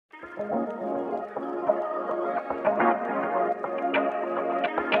Come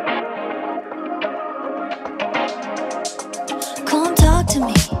talk to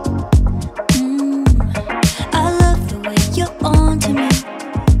me. I love the way you're on to me.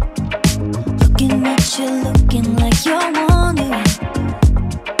 Looking at you, looking like you're wondering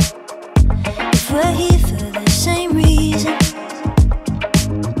if we're here for the same reason.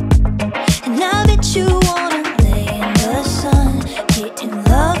 And now that you wanna lay in the sun, getting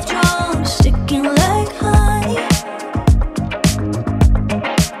love drunk, sticking like honey.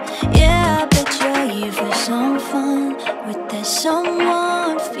 Yeah, I bet you're here for some fun with that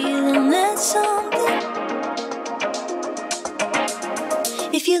someone, feeling that something.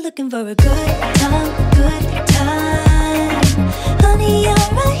 If you're looking for a good time, honey,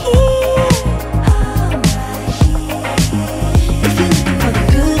 I'm right here. If you're looking for the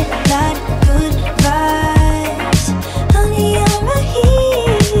good light, good vibes, honey, I'm right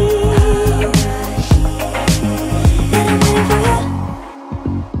here. And I'm waiting for you.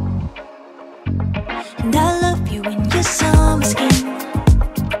 And I love you in your summer skin.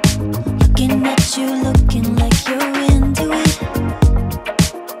 Looking at you, looking like you're into it.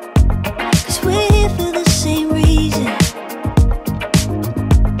 'Cause we're here for the same reason.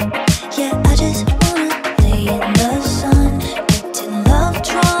 Yeah, I just wanna lay in the sun, getting love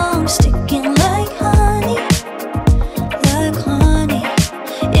drunk, sticking like honey. Like honey.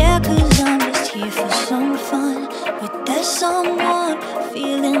 Yeah, 'cause I'm just here for some fun with that someone,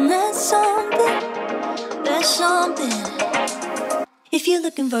 feeling that something. That's something. If you're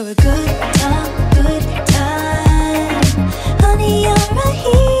looking for a good time, honey, I'm right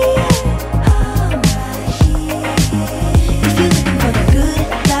here. If you're looking for the good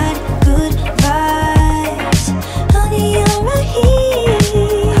light, good vibes, honey, I'm right here.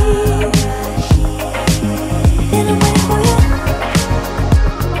 And I'm waiting for you.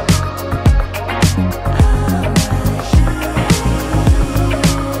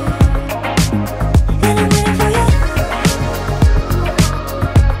 And I'm waiting for you.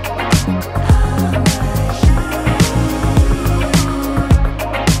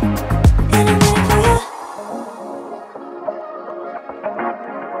 And I'm waiting for you.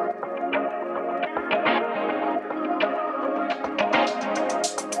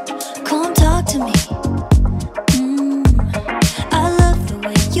 Come talk to me. I love the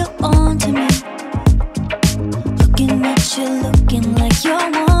way you're on to me. Looking at you, looking like you're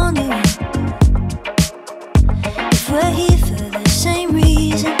wondering if we're here for the same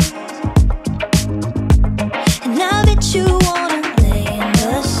reason. And now that you wanna lay in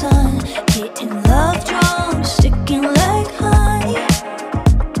the sun, getting love drunk, sticking like honey.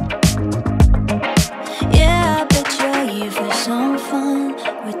 Yeah, I bet you're here for some fun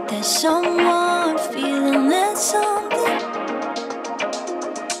with that someone, feeling that something.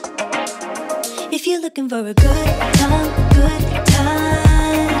 If you're looking for a good time,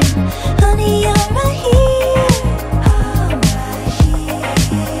 honey, I'm right here.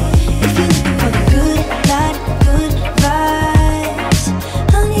 If you're looking for the good light, good vibes,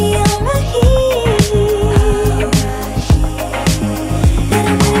 honey, I'm right here. And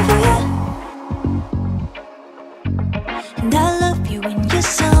I'm waiting for you. And I love you in your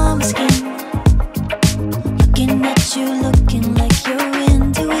summer skin. Looking at you, looking like you're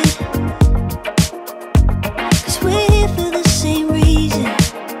into it. 'Cause we're here for the same reason.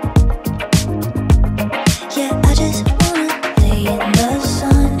 Yeah, I just wanna lay in the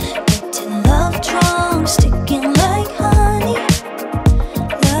sun, getting love drunk, sticking like honey.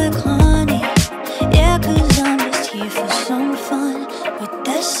 Like honey. Yeah, 'cause I'm just here for some fun with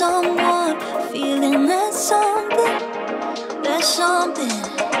that someone, feeling that something. That's something.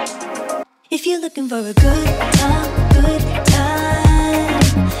 If you're looking for a good time,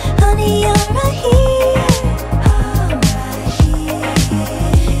 honey, I'm right here.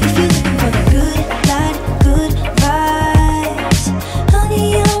 If you're looking for the good light, good vibes, honey,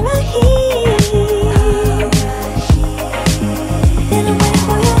 I'm right here. And I'm waiting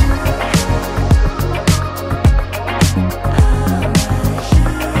for you.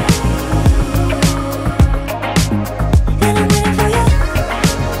 And I'm waiting for you.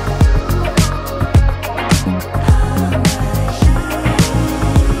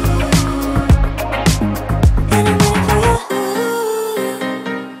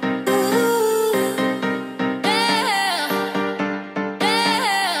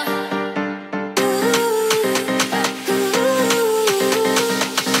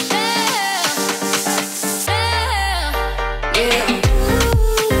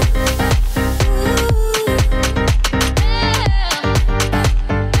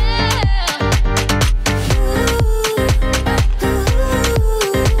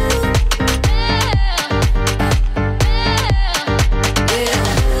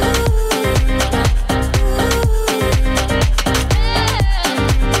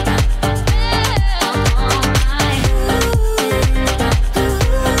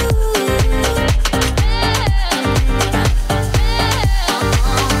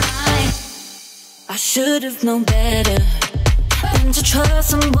 should've known better than to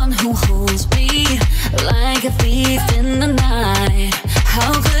trust someone who holds me like a thief in the night.